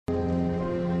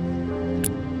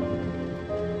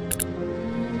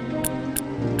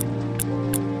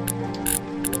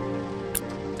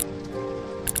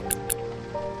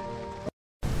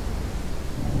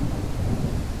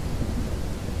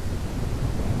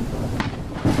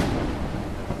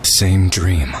same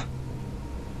dream.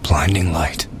 Blinding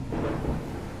light.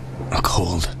 A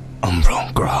cold,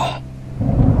 umbral growl.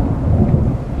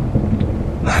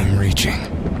 I'm reaching,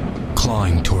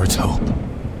 clawing towards hope.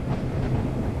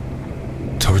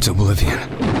 Towards oblivion.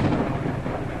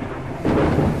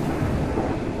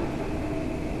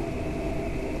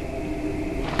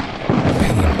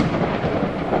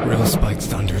 Pain. Rail-spiked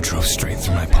thunder drove straight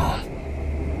through my palm.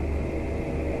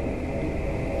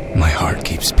 My heart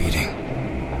keeps beating.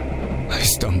 I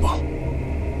stumble.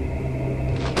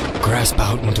 Grasp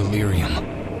out in delirium.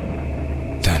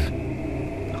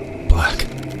 Then, black.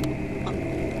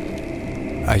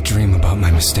 I dream about my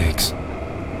mistakes.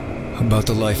 About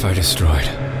the life I destroyed.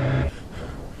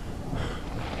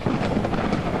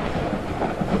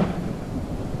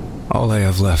 All I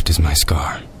have left is my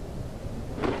scar.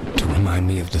 To remind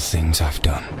me of the things I've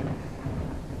done.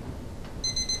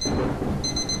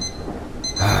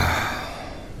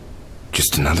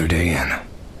 Just another day in.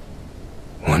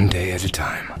 One day at a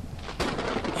time.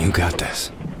 You got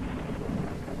this.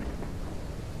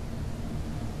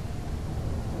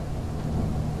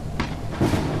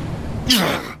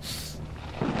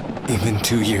 Even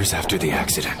 2 years after the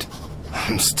accident,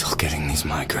 I'm still getting these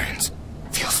migraines.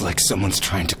 Feels like someone's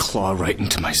trying to claw right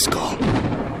into my skull.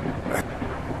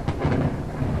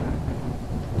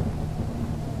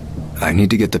 I need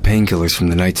to get the painkillers from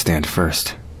the nightstand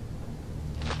first.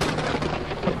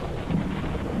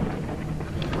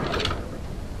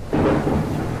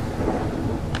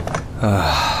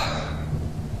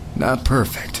 Not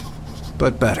perfect,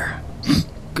 but better.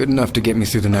 Good enough to get me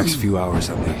through the next few hours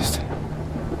at least.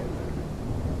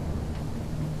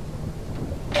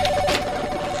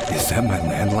 Is that my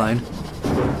landline?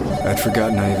 I'd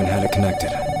forgotten I even had it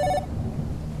connected.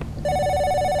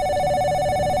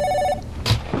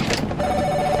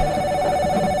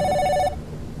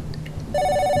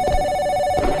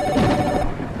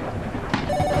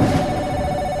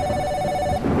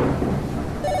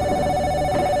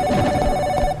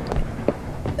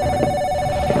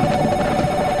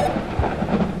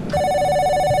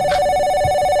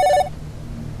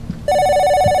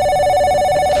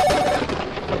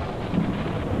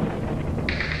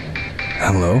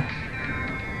 Hello?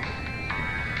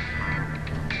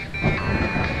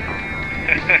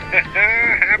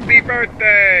 Happy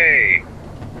birthday!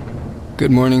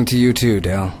 Good morning to you too,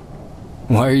 Dal.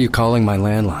 Why are you calling my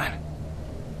landline?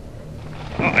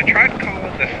 Well, I tried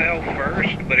calling the cell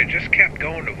first, but it just kept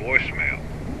going to voicemail.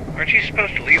 Aren't you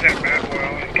supposed to leave that bad boy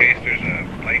on in case there's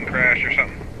a plane crash or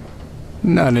something?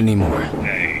 Not anymore.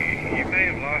 Hey, you may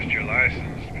have lost your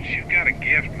license, but you've got a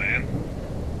gift, man.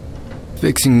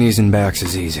 Fixing knees and backs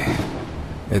is easy.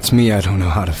 It's me I don't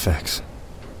know how to fix.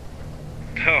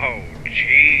 Oh,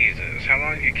 Jesus. How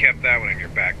long have you kept that one in your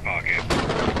back pocket?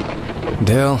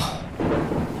 Dale,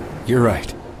 you're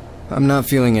right. I'm not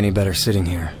feeling any better sitting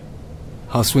here.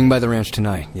 I'll swing by the ranch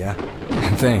tonight, yeah?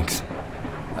 And thanks.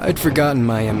 I'd forgotten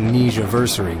my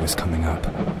amnesia-versary was coming up.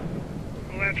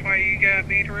 Well, that's why you got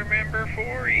me to remember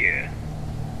for you.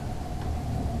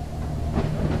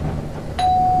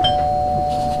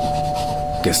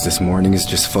 Guess this morning is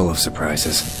just full of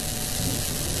surprises.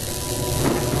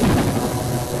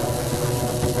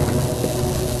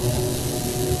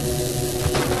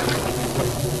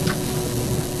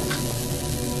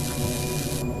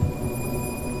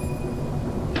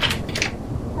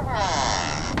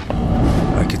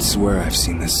 I could swear I've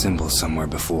seen this symbol somewhere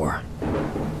before.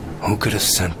 Who could have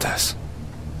sent this?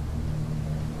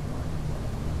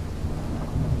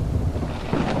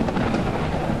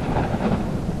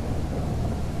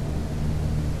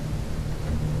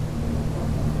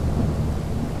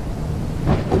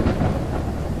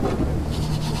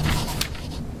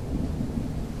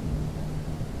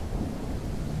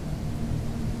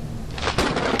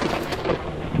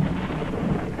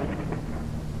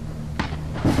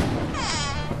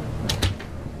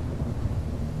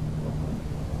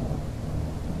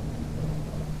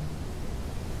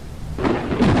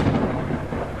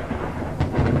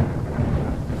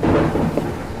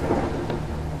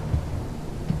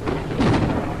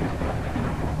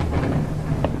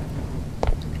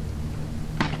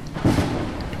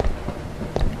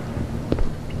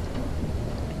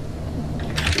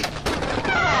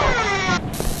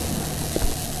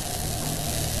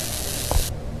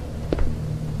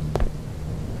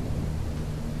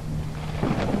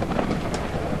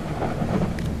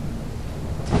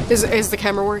 Is the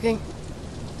camera working?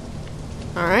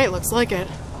 Alright, looks like it.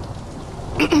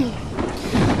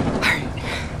 Alright.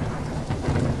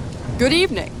 Good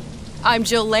evening. I'm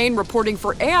Jill Lane reporting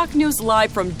for AOC News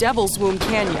Live from Devil's Womb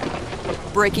Canyon.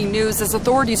 Breaking news as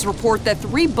authorities report that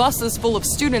 3 buses full of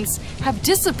students have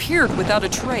disappeared without a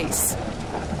trace.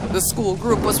 The school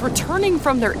group was returning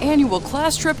from their annual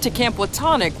class trip to Camp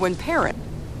Watonic when parents...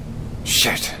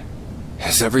 Shit.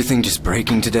 Is everything just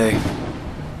breaking today?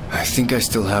 I think I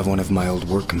still have one of my old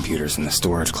work computers in the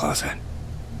storage closet.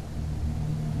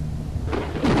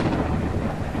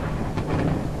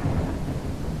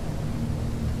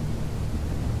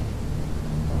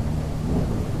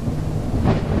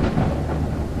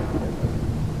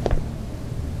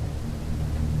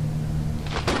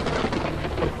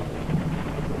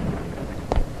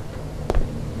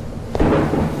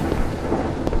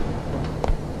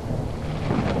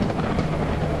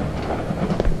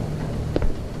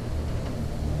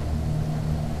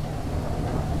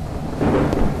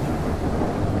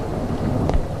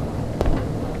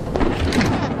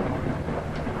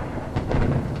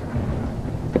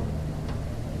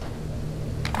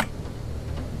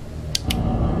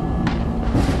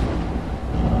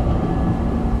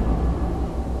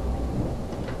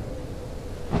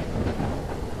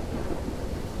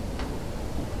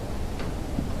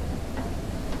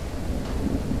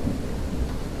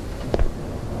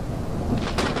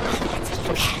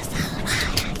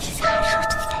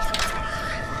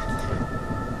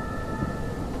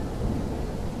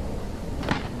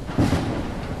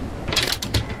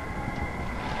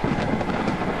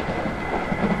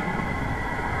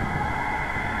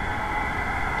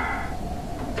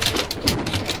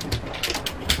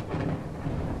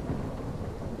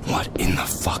 What in the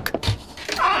fuck?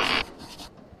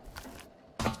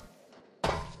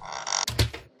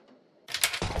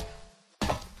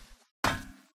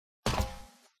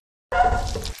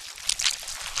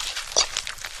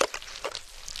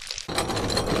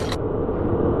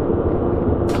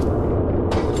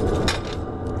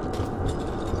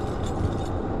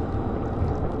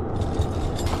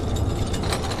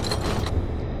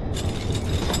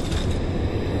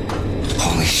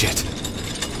 Holy shit.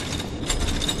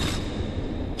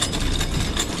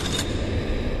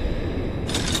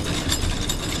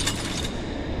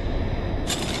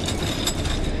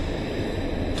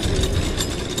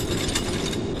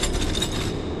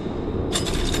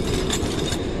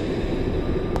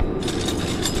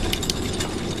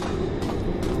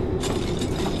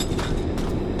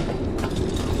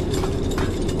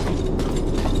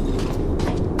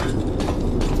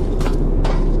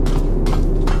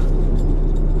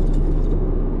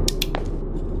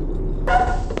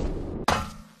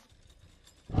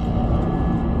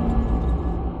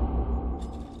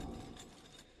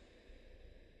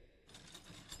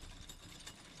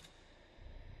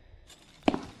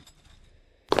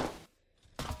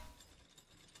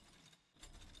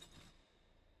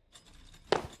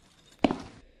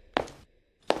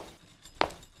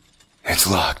 It's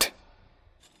locked.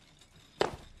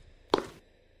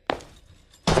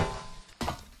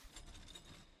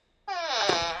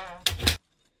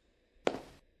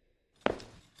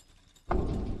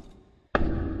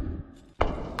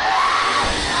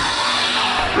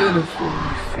 Beautiful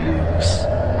refuse.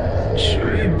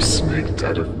 Dreams made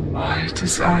out of my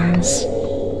desires.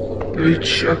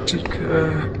 Rejected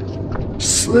care.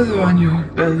 Slither on your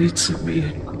belly to me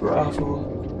and grovel.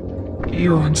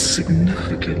 Your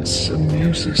insignificance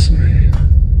amuses me.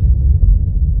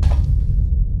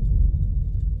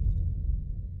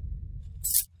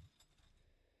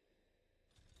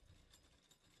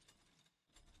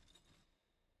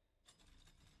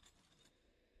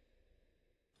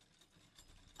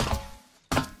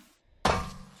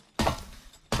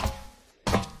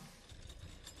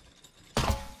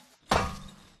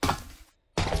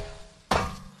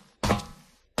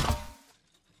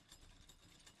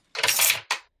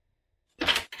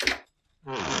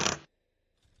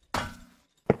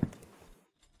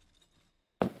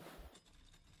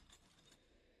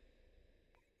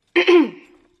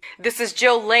 This is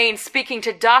Jill Lane speaking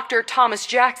to Dr. Thomas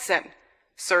Jackson,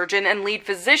 surgeon and lead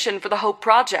physician for the Hope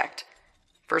Project.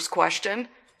 First question,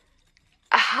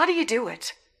 how do you do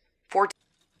it?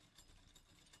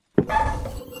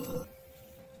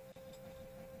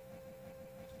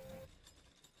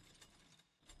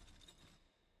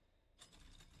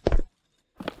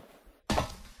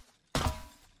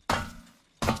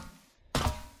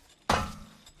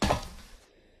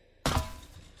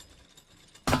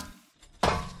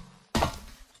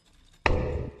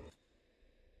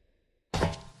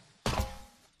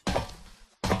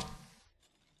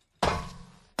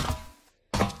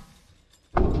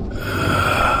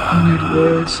 Honeyed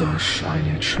words are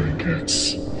shiny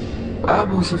trinkets.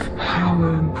 Babbles of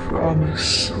power and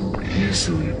promise so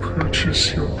easily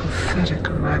purchase your pathetic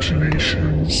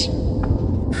imaginations.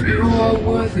 Few are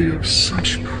worthy of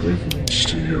such privilege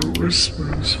to hear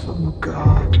whispers from a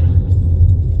god.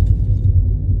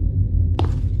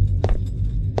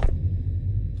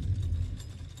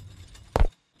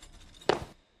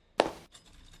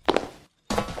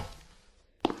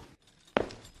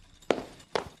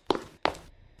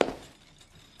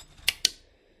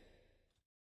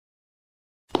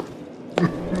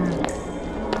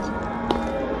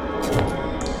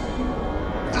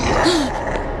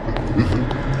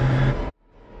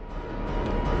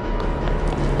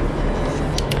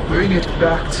 Bring it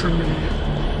back to me.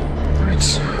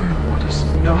 Return what is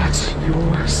not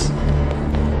yours.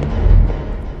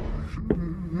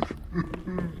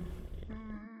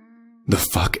 The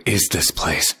fuck is this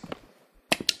place?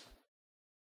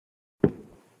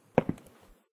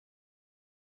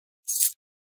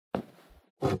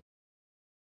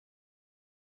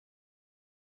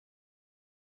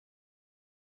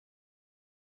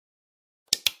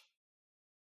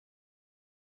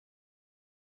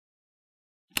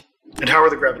 And how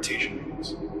are the gravitation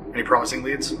readings? Any promising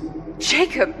leads?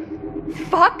 Jacob,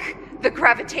 fuck the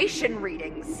gravitation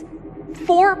readings.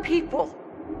 4 people,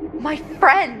 my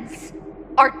friends,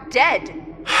 are dead.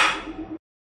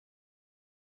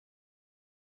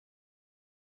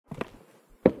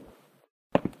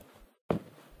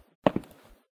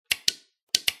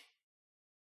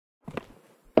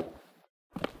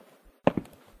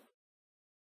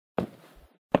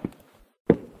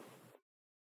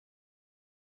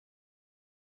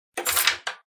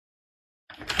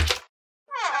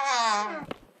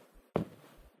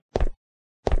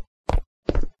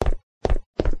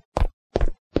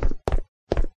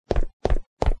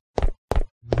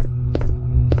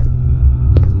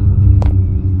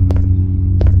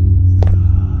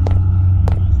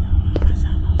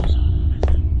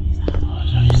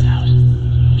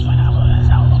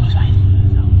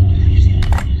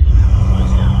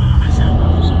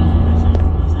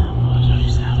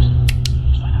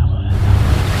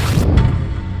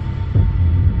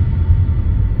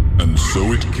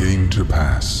 So it came to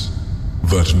pass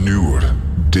that Nur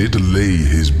did lay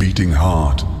his beating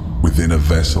heart within a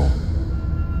vessel.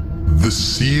 The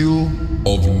seal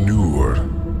of Nur,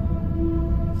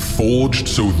 forged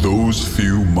so those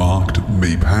few marked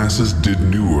may pass as did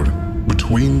Nur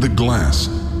between the glass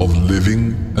of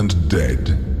living and dead,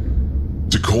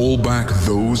 to call back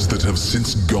those that have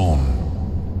since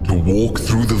gone, to walk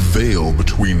through the veil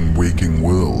between waking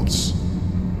worlds,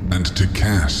 and to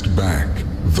cast back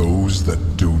those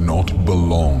that do not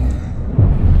belong.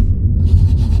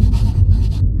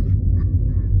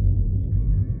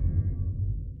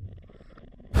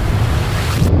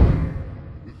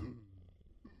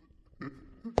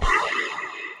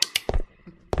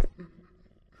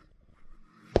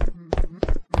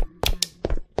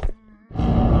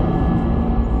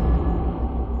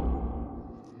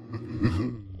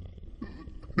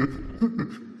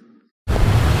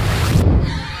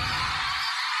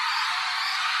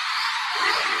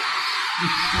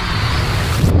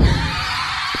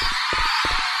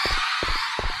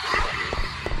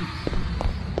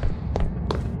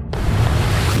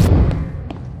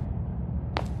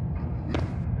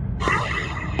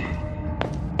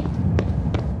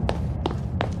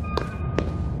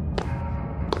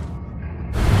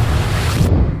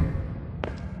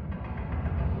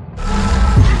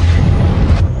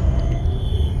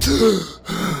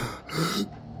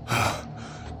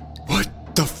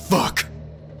 What the fuck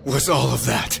was all of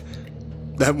that?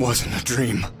 That wasn't a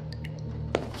dream.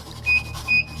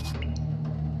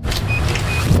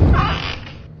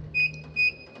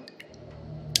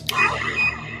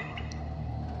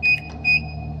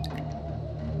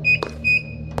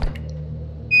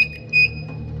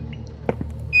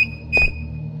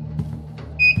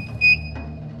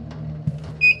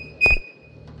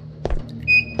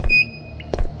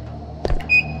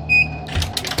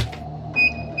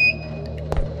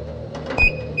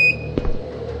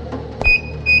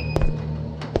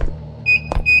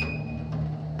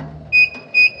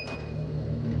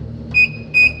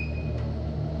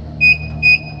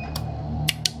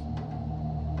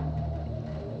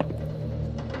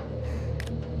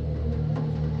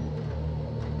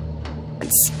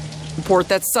 Report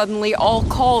that suddenly all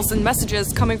calls and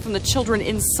messages coming from the children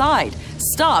inside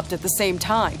stopped at the same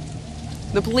time.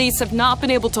 The police have not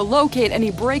been able to locate any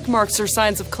brake marks or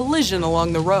signs of collision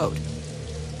along the road.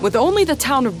 With only the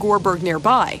town of Gorberg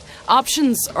nearby,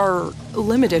 options are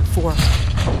limited for...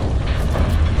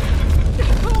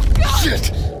 Oh, God.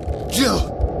 Shit! Jill!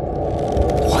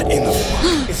 What in the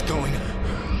fuck is going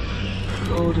on?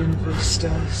 Golden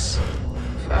vistas,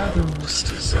 fathomless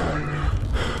desire,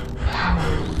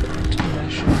 power without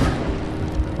measure.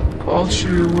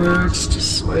 paltry words to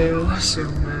sway lesser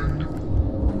men.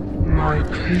 My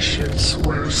patience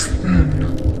wears thin.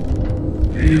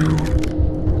 You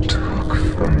took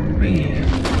from me.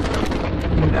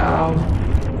 Now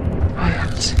I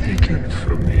have taken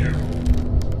from you.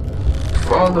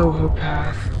 Follow her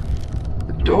path.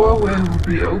 The doorway will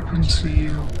be open to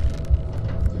you.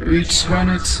 Return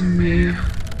it to me,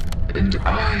 and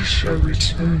I shall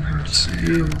return her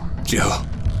to you. Jill,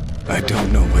 I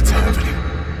don't know what's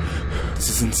happening. This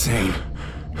is insane.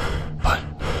 But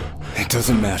it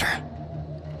doesn't matter.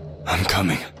 I'm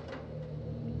coming.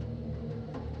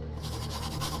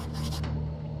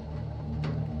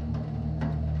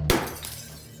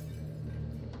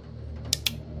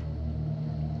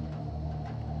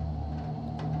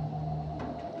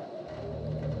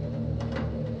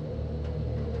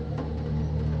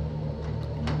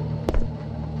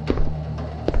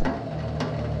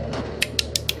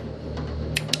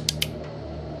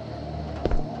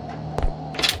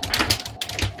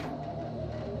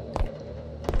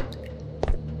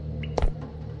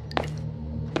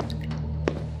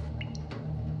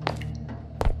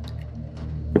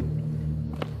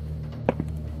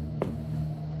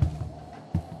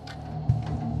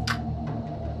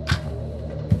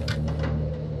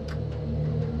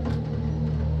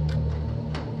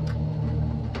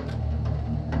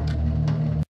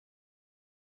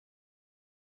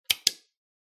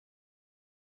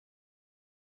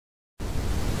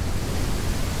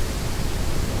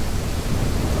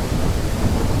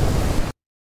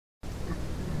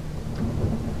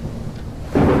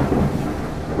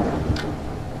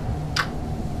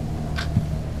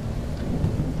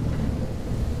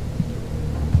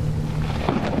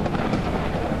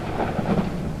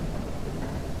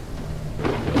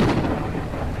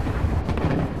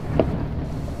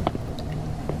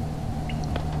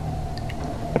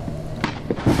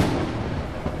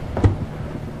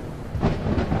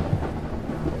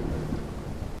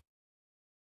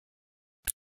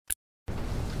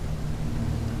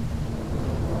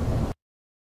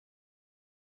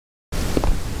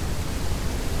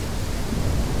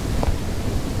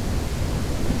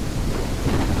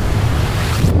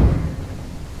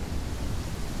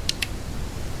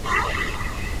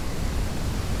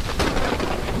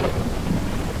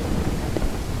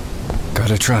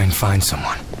 Gotta try and find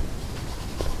someone.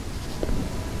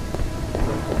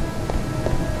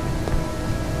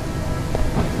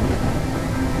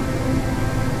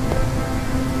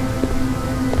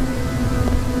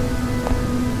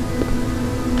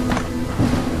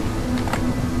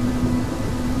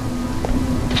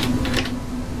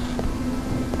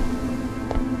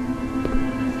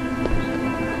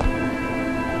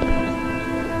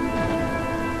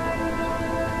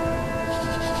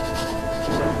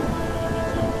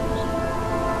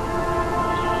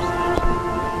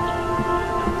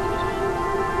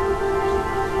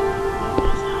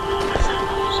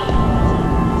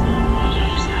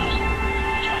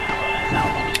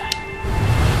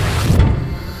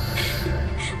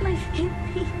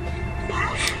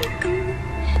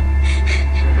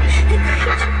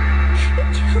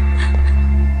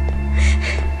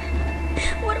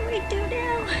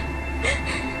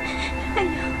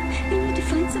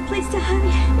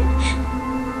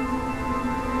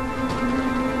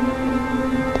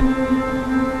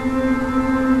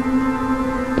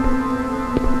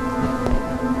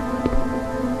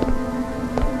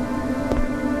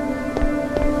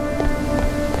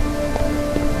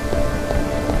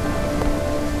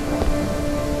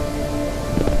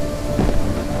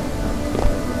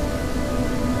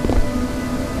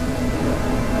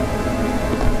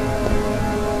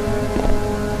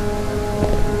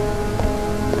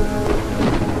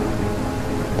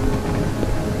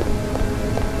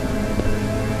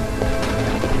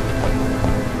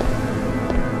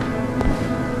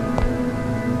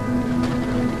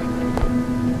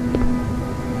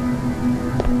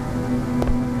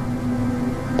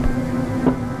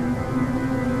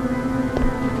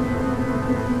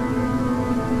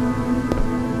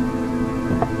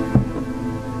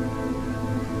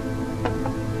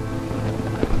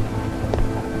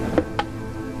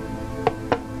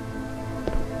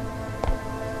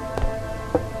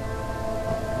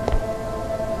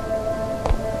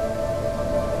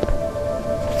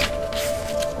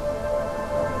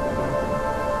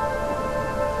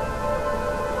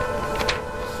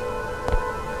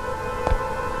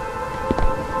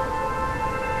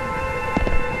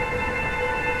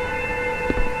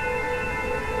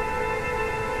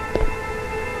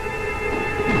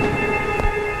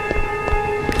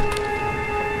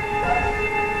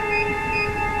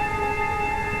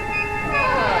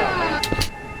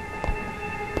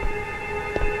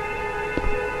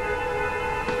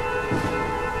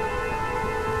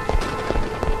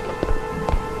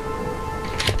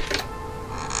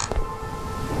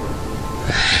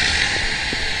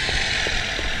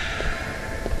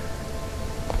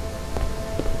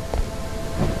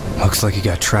 Looks like he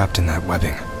got trapped in that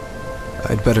webbing.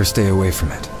 I'd better stay away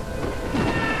from it.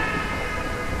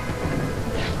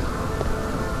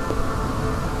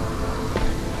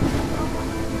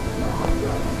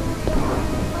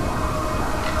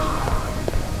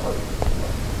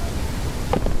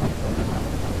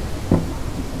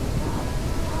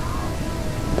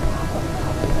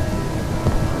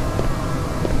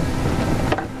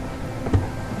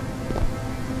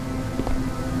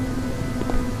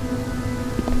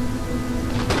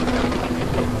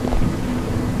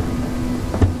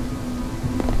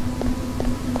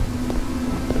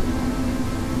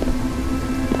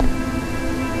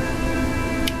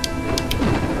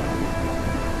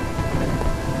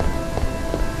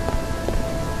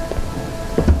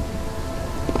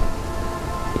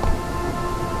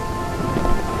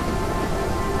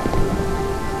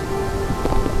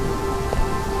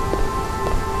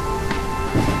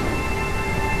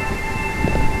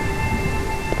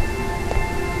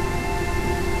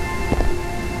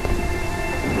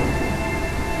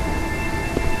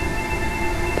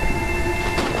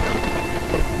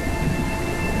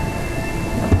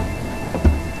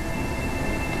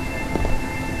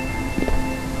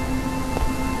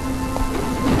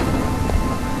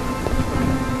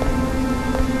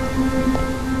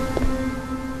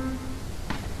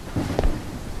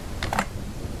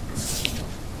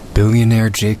 Billionaire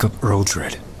Jacob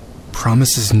Earldred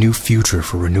promises new future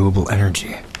for renewable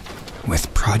energy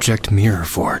with Project Mirror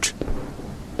Forge.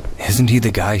 Isn't he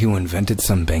the guy who invented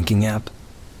some banking app?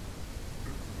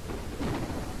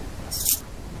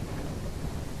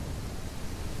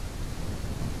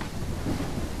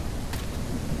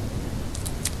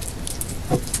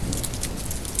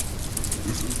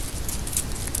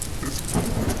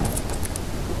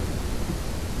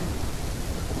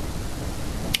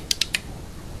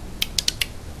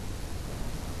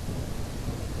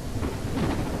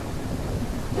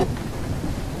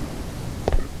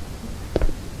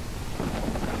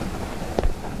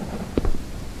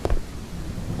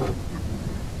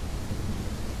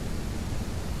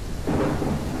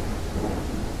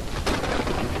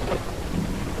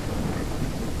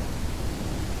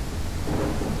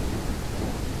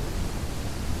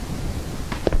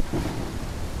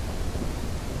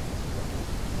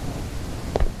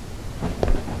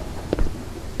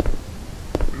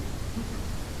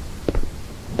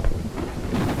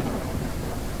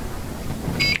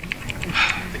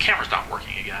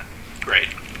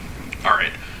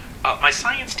 My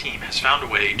science team has found a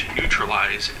way to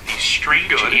neutralize these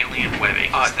strange alien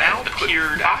webbings that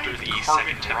appeared after the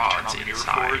second rods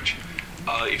inside.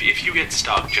 If you get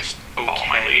stuck, just follow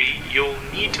my lady. You'll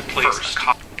need to place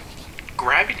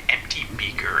grab an empty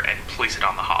beaker and place it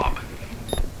on the hob.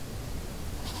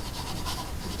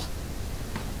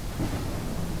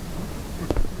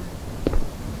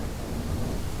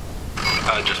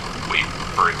 Just wait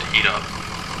for it to heat up.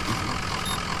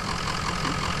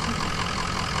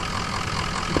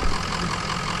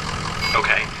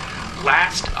 Okay,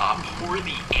 last pour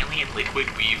the alien liquid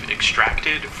we've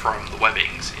extracted from the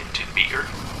webbings into the beaker.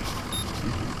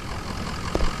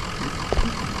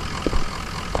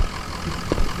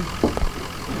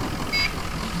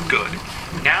 Good.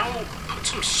 Now put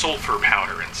some sulfur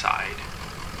powder inside.